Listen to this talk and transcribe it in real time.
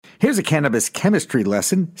Here's a cannabis chemistry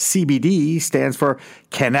lesson. CBD stands for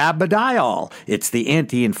cannabidiol. It's the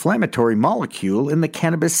anti-inflammatory molecule in the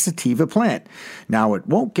cannabis sativa plant. Now, it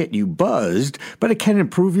won't get you buzzed, but it can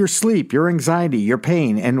improve your sleep, your anxiety, your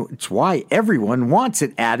pain, and it's why everyone wants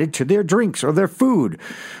it added to their drinks or their food.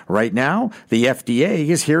 Right now, the FDA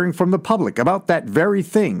is hearing from the public about that very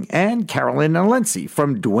thing, and Carolyn Alenci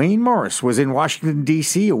from Duane Morris was in Washington,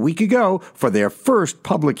 D.C. a week ago for their first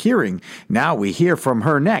public hearing. Now we hear from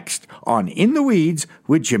her next on In the Weeds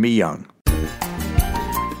with Jimmy Young.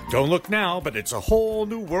 Don't look now, but it's a whole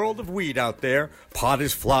new world of weed out there. Pot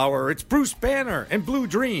is flower, it's Bruce Banner and Blue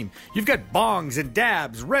Dream. You've got bongs and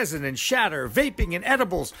dabs, resin and shatter, vaping and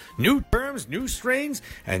edibles, new terms, new strains,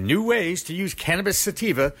 and new ways to use cannabis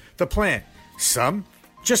sativa, the plant. Some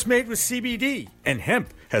just made with CBD, and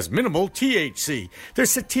hemp has minimal THC.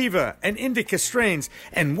 There's sativa and indica strains,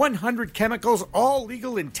 and 100 chemicals, all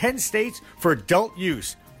legal in 10 states for adult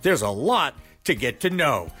use. There's a lot to get to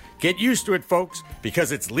know. Get used to it, folks,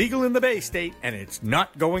 because it's legal in the Bay State and it's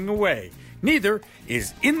not going away. Neither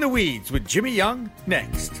is In the Weeds with Jimmy Young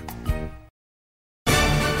next.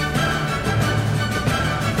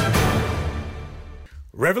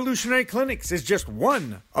 Revolutionary Clinics is just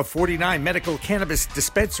one of 49 medical cannabis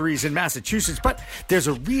dispensaries in Massachusetts, but there's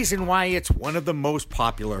a reason why it's one of the most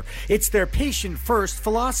popular. It's their patient-first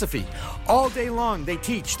philosophy. All day long, they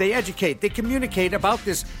teach, they educate, they communicate about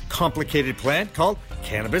this complicated plant called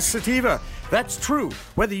cannabis sativa. That's true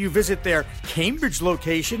whether you visit their Cambridge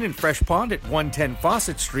location in Fresh Pond at 110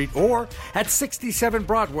 Fawcett Street or at 67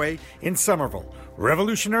 Broadway in Somerville.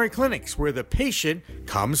 Revolutionary Clinics, where the patient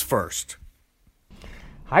comes first.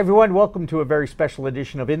 Hi everyone, welcome to a very special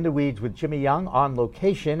edition of In the Weeds with Jimmy Young on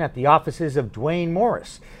location at the offices of Duane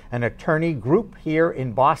Morris, an attorney group here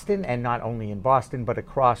in Boston, and not only in Boston but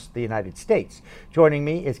across the United States. Joining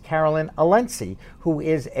me is Carolyn Alenci, who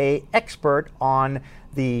is an expert on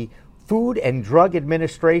the Food and Drug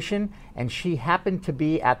Administration, and she happened to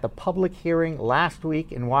be at the public hearing last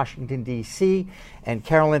week in Washington, D.C. And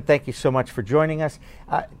Carolyn, thank you so much for joining us.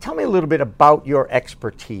 Tell me a little bit about your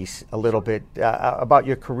expertise, a little bit about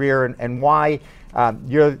your career and why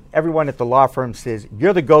everyone at the law firm says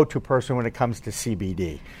you're the go-to person when it comes to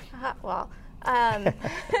CBD.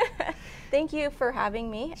 Thank you for having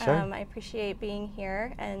me. Sure. I appreciate being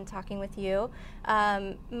here and talking with you.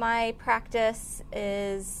 My practice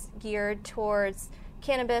is geared towards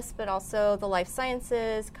cannabis, but also the life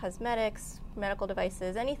sciences, cosmetics, medical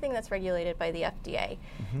devices, anything that's regulated by the FDA.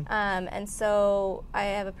 Mm-hmm. And so I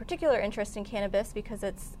have a particular interest in cannabis because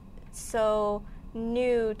it's so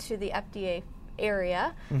new to the FDA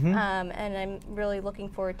area, mm-hmm. And I'm really looking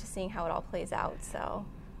forward to seeing how it all plays out. So.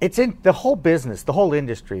 It's in the whole business, the whole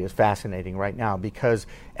industry is fascinating right now because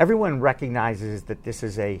everyone recognizes that this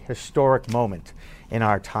is a historic moment in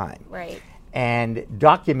our time. Right. And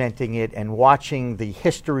documenting it and watching the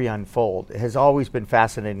history unfold has always been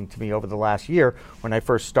fascinating to me over the last year when I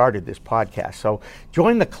first started this podcast. So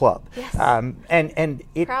join the club. Yes.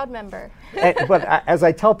 Proud member. But as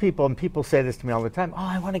I tell people, and people say this to me all the time,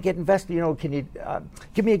 I want to get invested, can you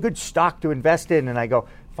give me a good stock to invest in? And I go,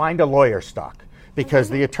 find a lawyer stock. Because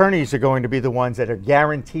the attorneys are going to be the ones that are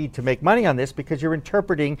guaranteed to make money on this because you're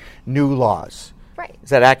interpreting new laws. Right. Is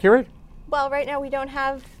that accurate? Well, right now we don't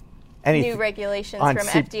have new regulations from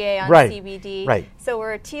FDA on right. CBD. Right. So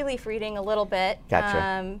we're tea leaf reading a little bit.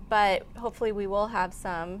 Gotcha. But hopefully we will have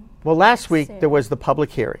some. Well, last week soon. there was the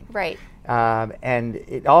public hearing. Right. And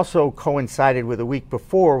it also coincided with a week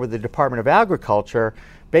before with the Department of Agriculture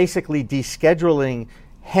basically descheduling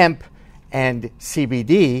hemp and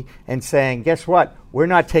CBD and saying, guess what? We're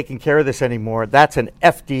not taking care of this anymore. That's an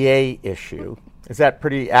FDA issue. Is that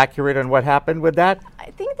pretty accurate on what happened with that?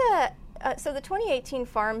 I think that, so the 2018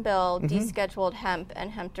 Farm Bill mm-hmm. descheduled hemp and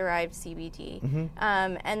hemp-derived CBD. Mm-hmm.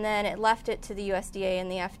 And then it left it to the USDA and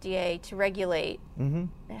the FDA to regulate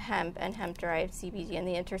mm-hmm. hemp and hemp-derived CBD and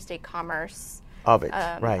the interstate commerce of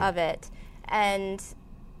it. And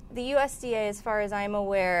the USDA, as far as I'm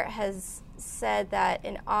aware, has said that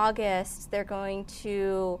in August they're going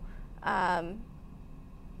to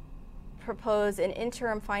propose an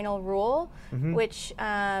interim final rule, mm-hmm. which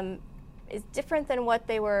is different than what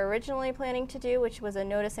they were originally planning to do, which was a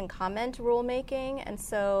notice and comment rulemaking. And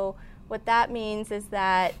so what that means is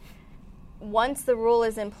that once the rule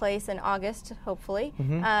is in place in August, hopefully,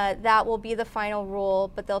 mm-hmm. That will be the final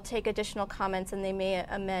rule, but they'll take additional comments and they may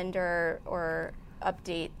amend or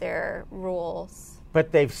update their rules.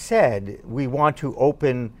 But they've said we want to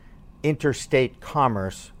open interstate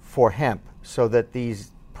commerce for hemp so that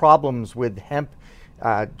these problems with hemp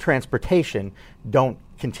transportation don't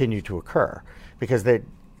continue to occur. Because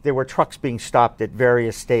there were trucks being stopped at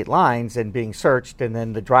various state lines and being searched, and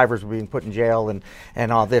then the drivers were being put in jail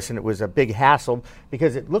and all this, and it was a big hassle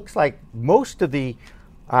because it looks like most of the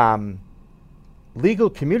legal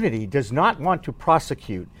community does not want to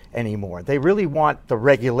prosecute anymore. They really want the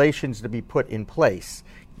regulations to be put in place.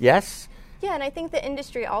 Yes? Yeah, and I think the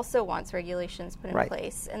industry also wants regulations put in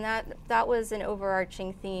place. And that was an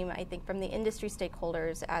overarching theme, I think, from the industry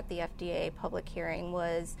stakeholders at the FDA public hearing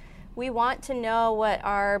was we want to know what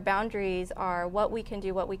our boundaries are, what we can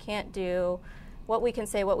do, what we can't do, what we can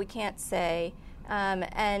say, what we can't say.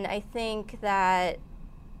 And I think that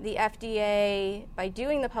the FDA, by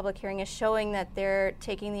doing the public hearing, is showing that they're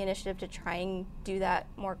taking the initiative to try and do that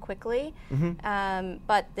more quickly.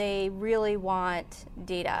 But they really want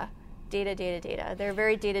data. Data. They're a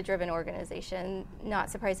very data-driven organization, not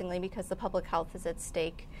surprisingly, because the public health is at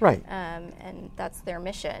stake. Right. And that's their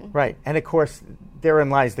mission. Right. And of course, therein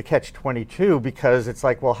lies the catch-22, because it's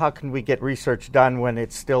like, well, how can we get research done when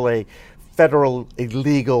it's still a federal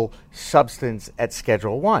illegal substance at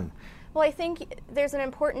Schedule 1? Well, I think there's an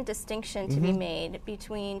important distinction to be made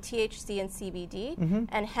between THC and CBD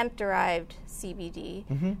and hemp-derived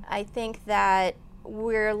CBD. I think that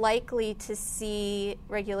we're likely to see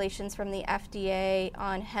regulations from the FDA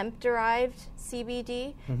on hemp-derived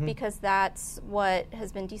CBD because that's what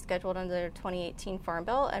has been descheduled under the 2018 Farm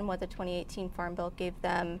Bill and what the 2018 Farm Bill gave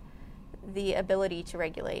them the ability to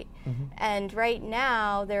regulate. And right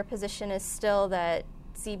now, their position is still that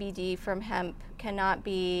CBD from hemp cannot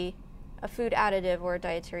be a food additive or a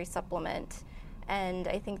dietary supplement. And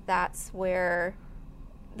I think that's where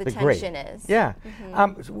the tension is. Yeah.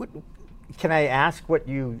 Can I ask what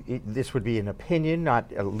this would be an opinion,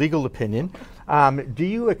 not a legal opinion. Do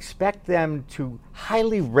you expect them to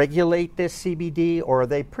highly regulate this CBD, or are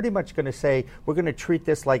they pretty much going to say, we're going to treat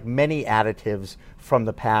this like many additives from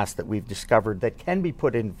the past that we've discovered that can be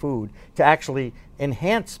put in food to actually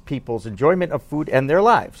enhance people's enjoyment of food and their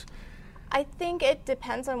lives? I think it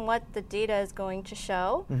depends on what the data is going to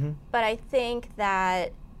show, but I think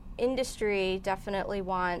that industry definitely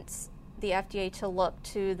wants the FDA to look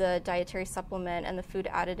to the dietary supplement and the food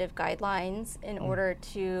additive guidelines in order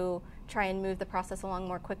to try and move the process along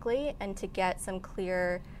more quickly and to get some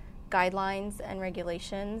clear guidelines and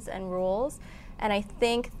regulations and rules. And I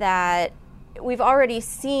think that we've already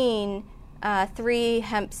seen 3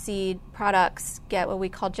 hemp seed products get what we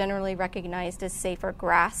call generally recognized as safe or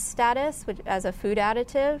GRAS status, which as a food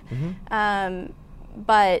additive.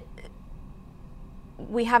 But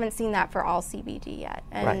we haven't seen that for all CBD yet.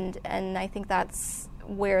 And I think that's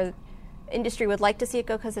where industry would like to see it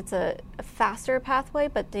go because it's a faster pathway,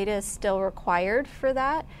 but data is still required for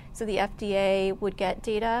that. So the FDA would get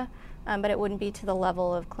data, but it wouldn't be to the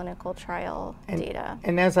level of clinical trial data.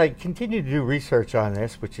 And as I continue to do research on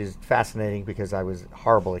this, which is fascinating because I was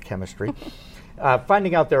horrible at chemistry,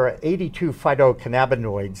 finding out there are 82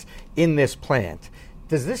 phytocannabinoids in this plant.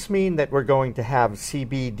 Does this mean that we're going to have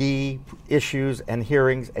CBD issues and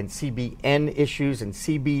hearings and CBN issues and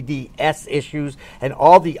CBDS issues and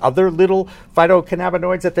all the other little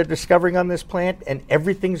phytocannabinoids that they're discovering on this plant, and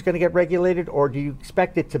everything's going to get regulated, or do you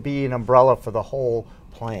expect it to be an umbrella for the whole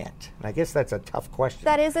plant? And I guess that's a tough question.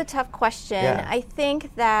 That is a tough question. Yeah. I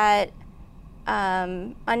think that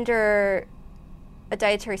under a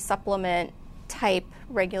dietary supplement type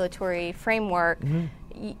regulatory framework,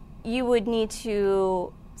 you would need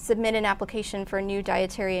to submit an application for a new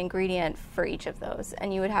dietary ingredient for each of those,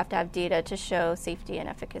 and you would have to have data to show safety and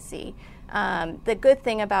efficacy. The good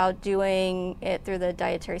thing about doing it through the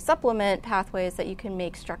dietary supplement pathway is that you can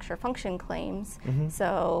make structure function claims.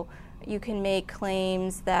 So you can make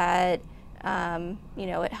claims that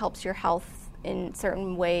it helps your health in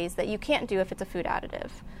certain ways that you can't do if it's a food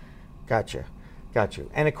additive. Gotcha.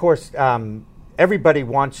 And of course, everybody,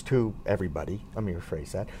 let me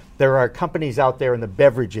rephrase that. There are companies out there in the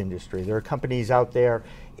beverage industry. There are companies out there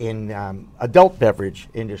in adult beverage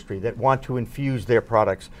industry that want to infuse their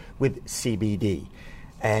products with CBD.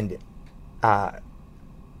 And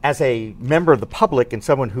as a member of the public and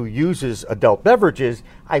someone who uses adult beverages,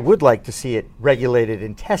 I would like to see it regulated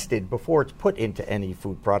and tested before it's put into any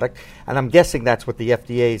food product. And I'm guessing that's what the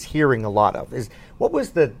FDA is hearing a lot of. What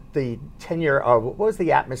was the tenure, what was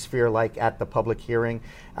the atmosphere like at the public hearing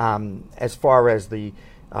as far as the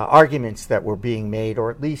arguments that were being made, or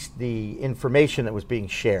at least the information that was being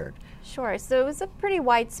shared? Sure. So it was a pretty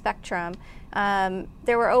wide spectrum.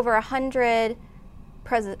 There were over 100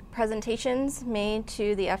 presentations made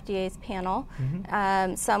to the FDA's panel.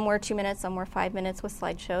 Some were 2 minutes, some were 5 minutes with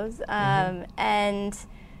slideshows. And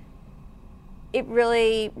it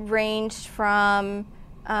really ranged from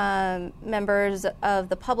members of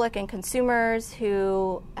the public and consumers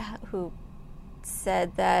who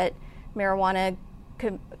said that marijuana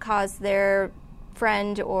could cause their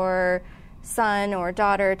friend or son or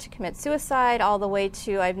daughter to commit suicide, all the way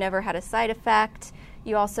to I've never had a side effect.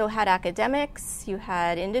 You also had academics, you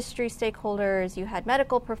had industry stakeholders, you had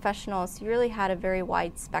medical professionals. You really had a very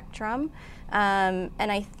wide spectrum. And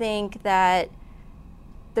I think that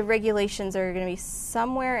the regulations are going to be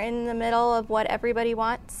somewhere in the middle of what everybody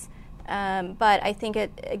wants. But I think,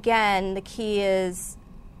 again, the key is,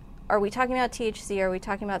 are we talking about THC? Are we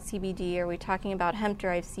talking about CBD? Are we talking about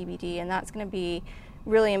hemp-derived CBD? And that's going to be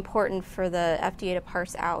really important for the FDA to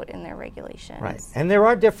parse out in their regulations. Right, and there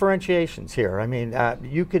are differentiations here. I mean,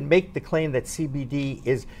 you can make the claim that CBD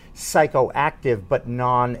is psychoactive but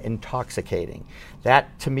non-intoxicating.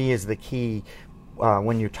 That, to me, is the key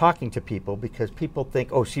when you're talking to people, because people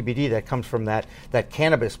think, oh, CBD, that comes from that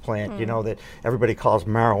cannabis plant, you know, that everybody calls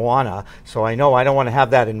marijuana. So I know I don't want to have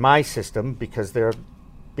that in my system because they're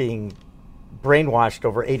being brainwashed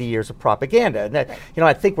over 80 years of propaganda. And that, you know,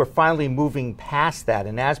 I think we're finally moving past that.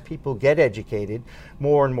 And as people get educated,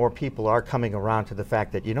 more and more people are coming around to the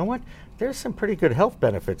fact that, you know what, there's some pretty good health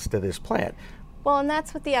benefits to this plant. Well, and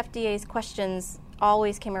that's what the FDA's questions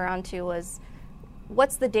always came around to, was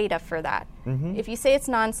what's the data for that? If you say it's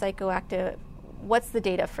non-psychoactive, what's the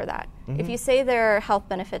data for that? If you say there are health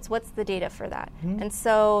benefits, what's the data for that? And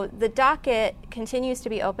so the docket continues to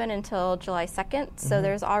be open until July 2nd. So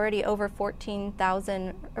there's already over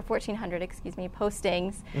 1,400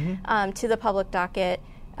 postings to the public docket.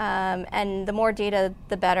 And the more data,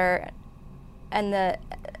 the better. And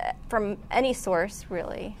from any source,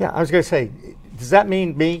 really. Yeah, I was going to say, does that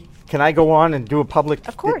mean me? Can I go on and do a public?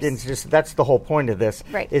 Of course. It's just, that's the whole point of this,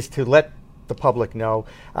 right, is to let the public know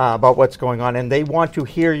about what's going on, and they want to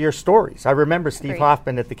hear your stories. I remember Steve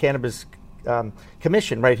Hoffman at the Cannabis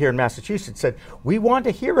Commission right here in Massachusetts said, we want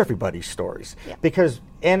to hear everybody's stories, because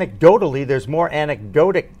anecdotally there's more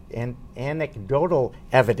anecdotal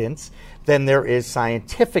evidence than there is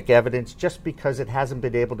scientific evidence, just because it hasn't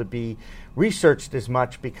been able to be researched as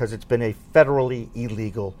much because it's been a federally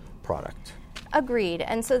illegal product. Agreed.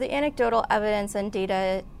 And so the anecdotal evidence and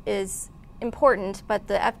data is important, but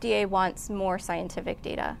the FDA wants more scientific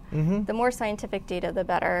data. The more scientific data, the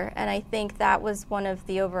better. And I think that was one of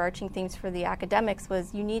the overarching themes for the academics,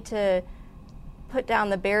 was you need to put down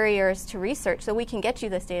the barriers to research so we can get you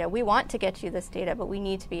this data. We want to get you this data, but we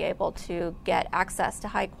need to be able to get access to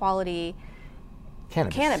high quality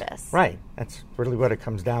cannabis. Right. That's really what it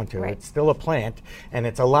comes down to. Right. It's still a plant, and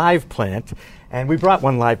it's a live plant. And we brought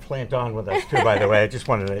one live plant on with us, too, by the way. I just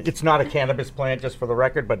wanted to, it's not a cannabis plant, just for the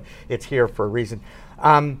record, but it's here for a reason.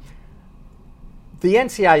 The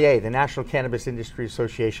NCIA, the National Cannabis Industry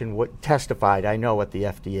Association, testified, I know, at the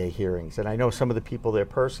FDA hearings, and I know some of the people there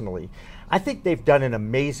personally. I think they've done an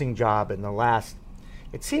amazing job in the last,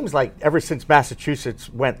 it seems like ever since Massachusetts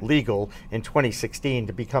went legal in 2016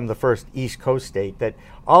 to become the first East Coast state, that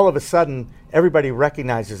all of a sudden everybody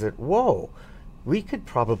recognizes that, whoa, we could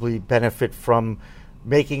probably benefit from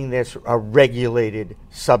making this a regulated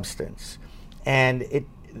substance. And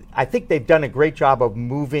I think they've done a great job of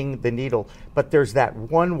moving the needle, but there's that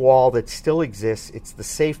one wall that still exists. It's the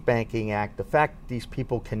Safe Banking Act. The fact that these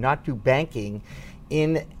people cannot do banking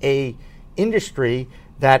in a industry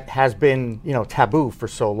that has been, you know, taboo for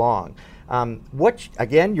so long. What,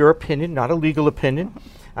 again, your opinion, not a legal opinion.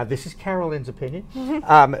 This is Carolyn's opinion.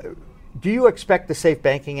 Do you expect the Safe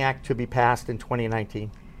Banking Act to be passed in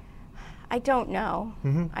 2019? I don't know.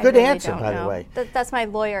 I Good really answer, don't by know. the way. That's my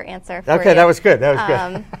lawyer answer for Okay, you. that was good. That was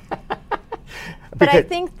good. But I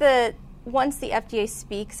think that once the FDA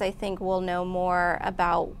speaks, I think we'll know more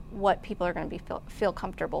about what people are going to feel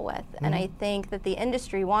comfortable with. And I think that the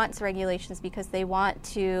industry wants regulations because they want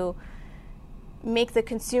to make the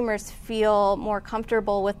consumers feel more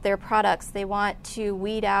comfortable with their products. They want to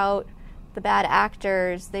weed out the bad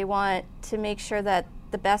actors. They want to make sure that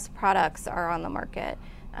the best products are on the market.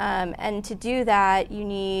 And to do that, you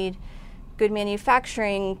need good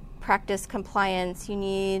manufacturing practice compliance. You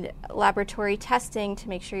need laboratory testing to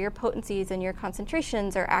make sure your potencies and your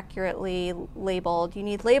concentrations are accurately labeled. You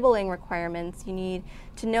need labeling requirements. You need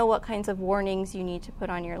to know what kinds of warnings you need to put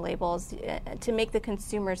on your labels to make the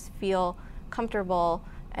consumers feel comfortable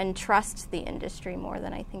and trust the industry more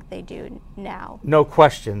than I think they do now. No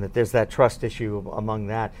question that there's that trust issue among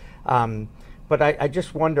that. But I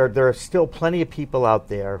just wonder, there are still plenty of people out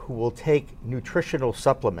there who will take nutritional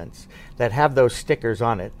supplements that have those stickers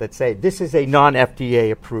on it that say, this is a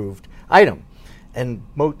non-FDA approved item. And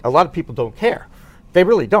a lot of people don't care. They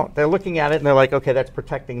really don't. They're looking at it and they're like, okay, that's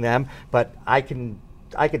protecting them, but I can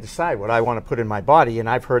I could decide what I want to put in my body, and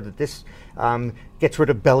I've heard that this gets rid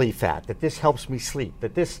of belly fat, that this helps me sleep,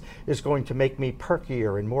 that this is going to make me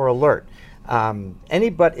perkier and more alert.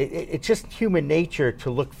 It's just human nature to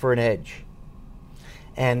look for an edge.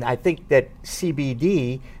 And I think that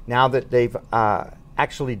CBD, now that they've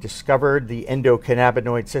actually discovered the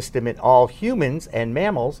endocannabinoid system in all humans and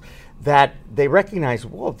mammals, that they recognize,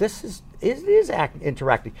 whoa, it is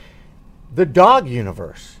interacting. The dog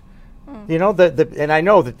universe, and I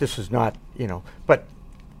know that this is not, but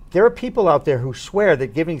there are people out there who swear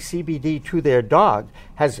that giving CBD to their dog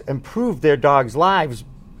has improved their dog's lives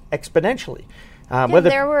exponentially.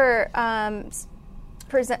 There were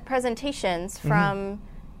presentations from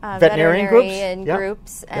veterinarian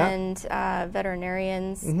groups and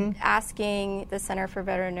veterinarians asking the Center for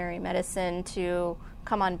Veterinary Medicine to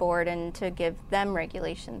come on board and to give them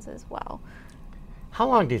regulations as well. How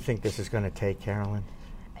long do you think this is going to take, Carolyn?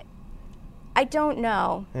 I don't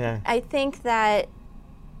know. Yeah. I think that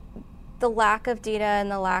the lack of data and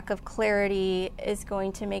the lack of clarity is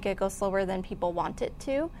going to make it go slower than people want it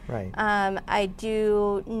to. Right. I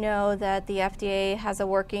do know that the FDA has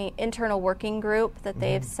a internal working group that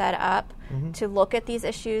they've set up to look at these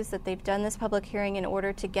issues, that they've done this public hearing in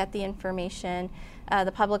order to get the information.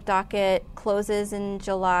 The public docket closes in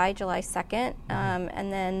July 2nd,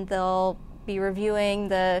 and then they'll be reviewing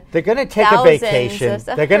They're going to take a vacation.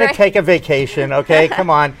 They're going to take a vacation, okay? Come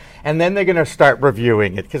on. And then they're going to start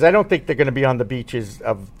reviewing it, because I don't think they're going to be on the beaches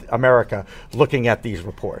of America looking at these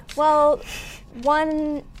reports. Well,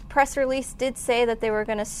 one press release did say that they were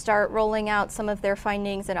going to start rolling out some of their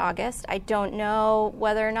findings in August. I don't know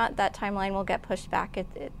whether or not that timeline will get pushed back.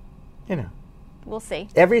 We'll see.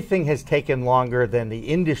 Everything has taken longer than the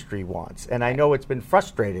industry wants, and I know it's been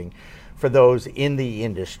frustrating for those in the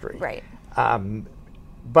industry. Right.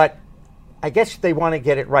 But I guess they want to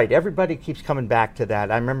get it right. Everybody keeps coming back to that.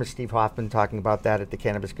 I remember Steve Hoffman talking about that at the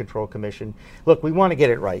Cannabis Control Commission. Look, we want to get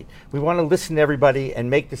it right. We want to listen to everybody and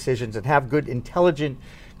make decisions and have good, intelligent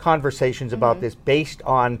conversations about this based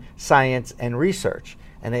on science and research.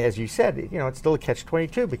 And as you said, it's still a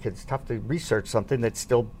catch-22 because it's tough to research something that's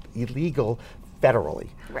still illegal federally.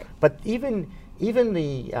 Right. But even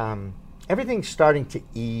the everything's starting to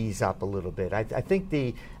ease up a little bit. I think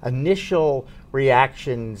the initial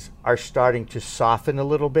reactions are starting to soften a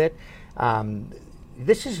little bit.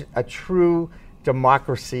 This is a true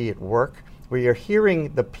democracy at work, where you're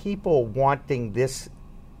hearing the people wanting this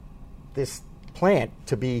plant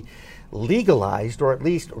to be legalized, or at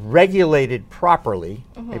least regulated properly.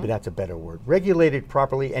 Maybe that's a better word. Regulated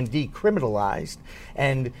properly and decriminalized,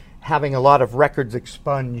 and having a lot of records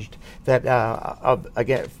expunged that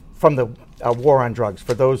from the war on drugs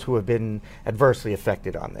for those who have been adversely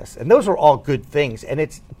affected on this. And those are all good things. And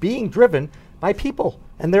it's being driven by people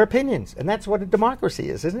and their opinions. And that's what a democracy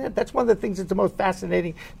is, isn't it? That's one of the things that's the most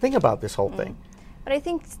fascinating thing about this whole thing. But I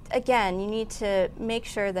think, again, you need to make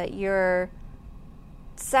sure that you're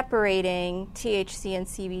separating THC and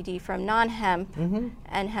CBD from non-hemp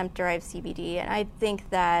and hemp-derived CBD. And I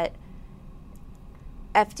think that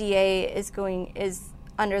FDA is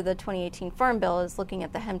under the 2018 Farm Bill is looking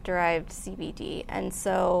at the hemp-derived CBD. And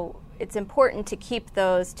so it's important to keep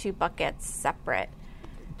those two buckets separate.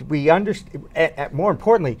 We understand, more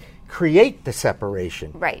importantly, create the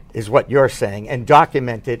separation, right, is what you're saying, and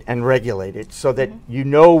document it and regulate it so that you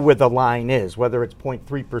know where the line is, whether it's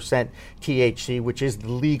 0.3% THC, which is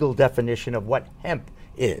the legal definition of what hemp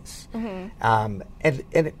is. And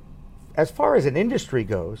as far as an industry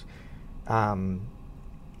goes,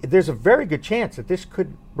 there's a very good chance that this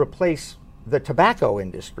could replace the tobacco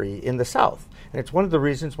industry in the South. And it's one of the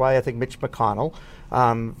reasons why I think Mitch McConnell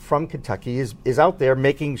from Kentucky is out there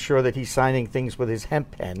making sure that he's signing things with his hemp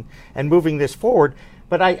pen and moving this forward.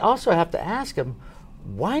 But I also have to ask him,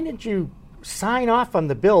 why didn't you sign off on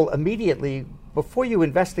the bill immediately before you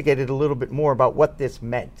investigated a little bit more about what this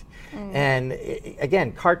meant? And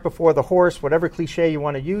again, cart before the horse, whatever cliche you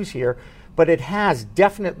want to use here, but it has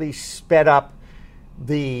definitely sped up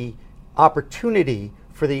the opportunity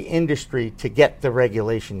for the industry to get the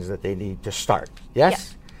regulations that they need to start.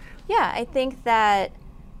 Yes? Yeah, I think that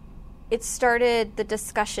it started the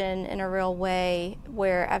discussion in a real way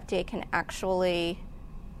where FDA can actually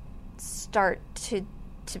start to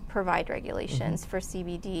provide regulations for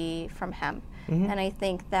CBD from hemp. And I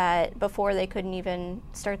think that before they couldn't even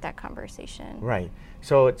start that conversation. Right.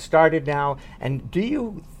 So it started now. And do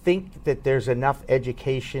you think that there's enough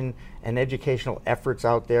education and educational efforts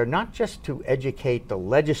out there, not just to educate the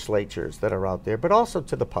legislatures that are out there, but also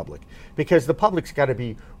to the public? Because the public's got to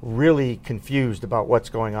be really confused about what's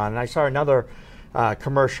going on. And I saw another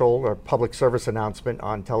commercial or public service announcement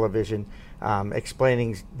on television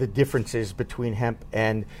explaining the differences between hemp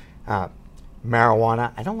and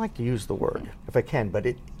marijuana. I don't like to use the word, if I can, but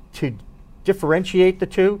to differentiate the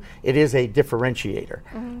two, it is a differentiator,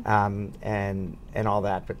 and all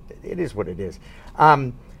that, but it is what it is.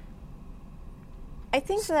 I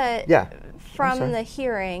think that from the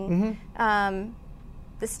hearing,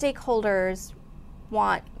 the stakeholders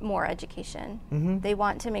want more education. They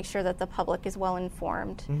want to make sure that the public is well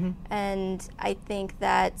informed. And I think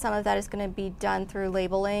that some of that is going to be done through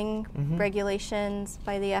labeling regulations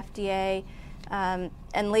by the FDA.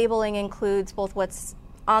 And labeling includes both what's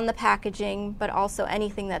on the packaging, but also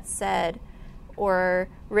anything that's said or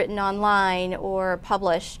written online or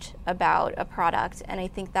published about a product. And I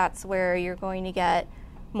think that's where you're going to get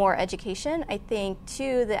more education. I think,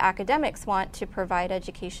 too, the academics want to provide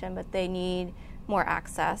education, but they need more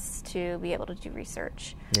access to be able to do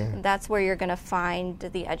research. And that's where you're going to find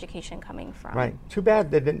the education coming from. Right. Too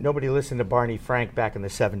bad that nobody listened to Barney Frank back in the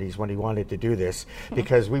 70s when he wanted to do this,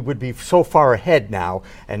 because we would be so far ahead now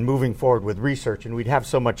and moving forward with research, and we'd have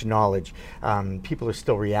so much knowledge. People are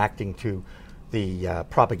still reacting to the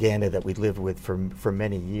propaganda that we lived with for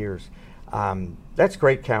many years. That's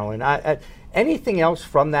great, Carolyn. Anything else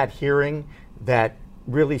from that hearing that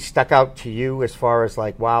really stuck out to you as far as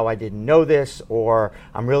like, wow, I didn't know this, or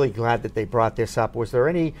I'm really glad that they brought this up? Was there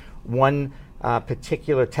any one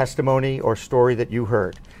particular testimony or story that you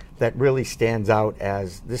heard that really stands out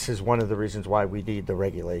as this is one of the reasons why we need the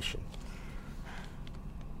regulation?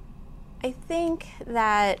 I think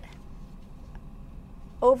that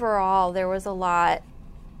overall there was a lot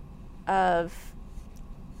of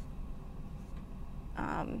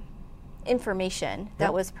information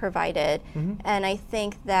that was provided, and I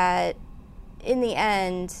think that in the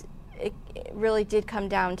end it really did come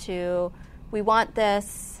down to, we want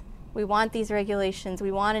this, we want these regulations,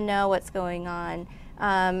 we want to know what's going on,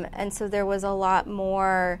 and so there was a lot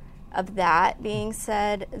more of that being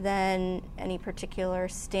said than any particular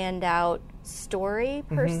standout story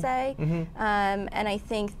per se. And I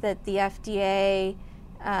think that the FDA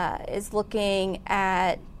is looking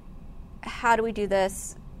at, how do we do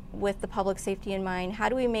this with the public safety in mind? How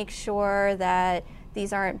do we make sure that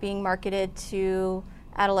these aren't being marketed to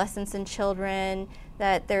adolescents and children,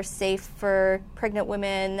 that they're safe for pregnant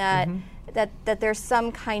women, that there's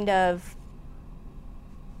some kind of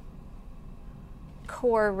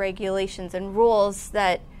core regulations and rules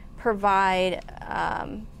that provide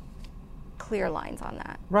clear lines on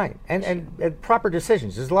that. Right, and proper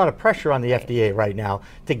decisions. There's a lot of pressure on the FDA right now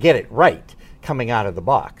to get it right coming out of the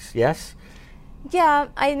box, yes? Yeah,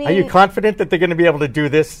 I mean... Are you confident that they're going to be able to do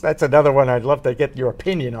this? That's another one I'd love to get your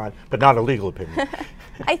opinion on, but not a legal opinion.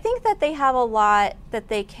 I think that they have a lot that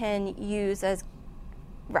they can use as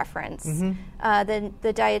reference.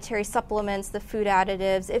 The dietary supplements, the food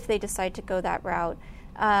additives, if they decide to go that route.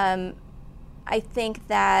 I think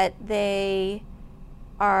that they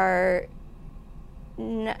are...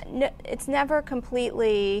 it's never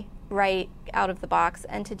completely right out of the box,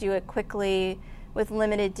 and to do it quickly with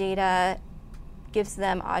limited data gives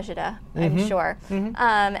them agita, I'm sure.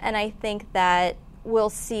 And I think that we'll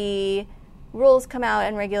see rules come out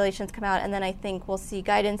and regulations come out, and then I think we'll see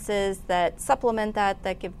guidances that supplement that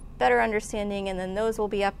give better understanding, and then those will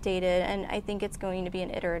be updated, and I think it's going to be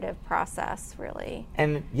an iterative process, really.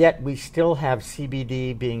 And yet we still have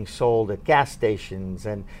CBD being sold at gas stations,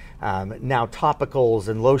 and now topicals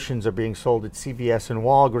and lotions are being sold at CVS and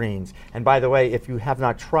Walgreens. And by the way, if you have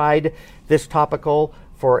not tried this topical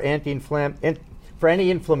for for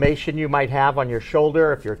any inflammation you might have on your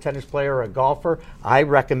shoulder, if you're a tennis player or a golfer, I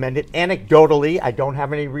recommend it. Anecdotally, I don't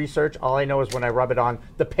have any research. All I know is when I rub it on,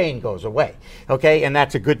 the pain goes away. Okay, and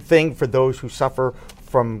that's a good thing for those who suffer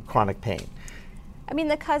from chronic pain. I mean,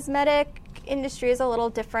 the cosmetic industry is a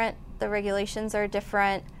little different. The regulations are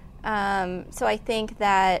different. So I think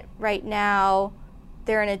that right now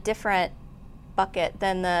they're in a different bucket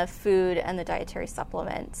than the food and the dietary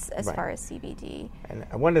supplements as far as CBD. And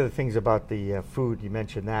one of the things about the food, you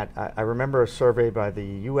mentioned that, I remember a survey by the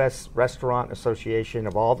U.S. Restaurant Association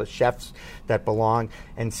of all the chefs that belong,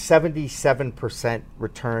 and 77%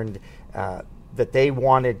 returned that they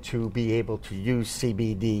wanted to be able to use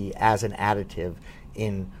CBD as an additive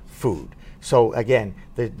in food. So again,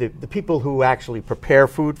 the people who actually prepare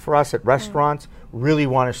food for us at restaurants really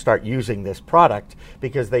want to start using this product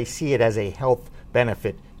because they see it as a health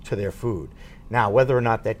benefit to their food. Now, whether or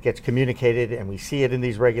not that gets communicated and we see it in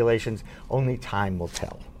these regulations, only time will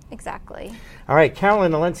tell. Exactly. All right,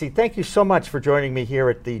 Carolyn Alenci, thank you so much for joining me here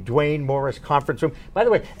at the Duane Morris Conference Room. By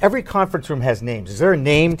the way, every conference room has names. Is there a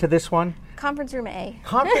name to this one? Conference Room A.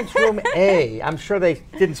 Conference Room A. I'm sure they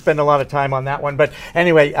didn't spend a lot of time on that one. But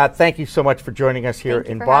anyway, thank you so much for joining us here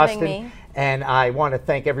in Boston. Having me. And I want to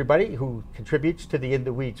thank everybody who contributes to the In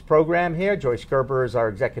the Weeds program here. Joyce Gerber is our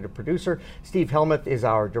executive producer. Steve Helmuth is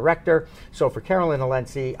our director. So for Carolyn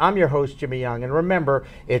Alenci, I'm your host, Jimmy Young. And remember,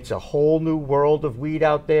 it's a whole new world of weed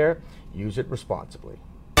out there. Use it responsibly.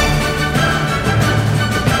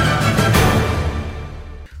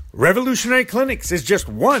 Revolutionary Clinics is just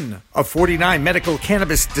one of 49 medical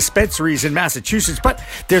cannabis dispensaries in Massachusetts, but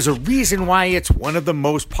there's a reason why it's one of the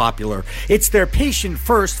most popular. It's their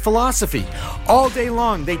patient-first philosophy. All day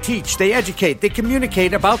long, they teach, they educate, they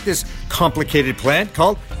communicate about this complicated plant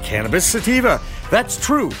called cannabis sativa. That's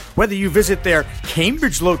true whether you visit their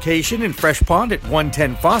Cambridge location in Fresh Pond at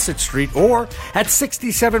 110 Fawcett Street or at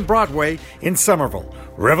 67 Broadway in Somerville.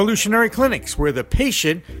 Revolutionary Clinics, where the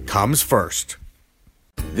patient comes first.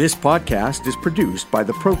 This podcast is produced by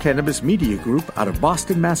the Pro Cannabis Media Group out of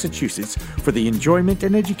Boston, Massachusetts, for the enjoyment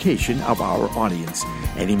and education of our audience.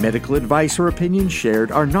 Any medical advice or opinions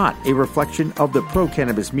shared are not a reflection of the Pro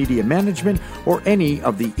Cannabis Media Management or any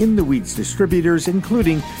of the In the Weeds distributors,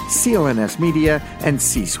 including CLNS Media and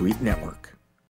C-Suite Network.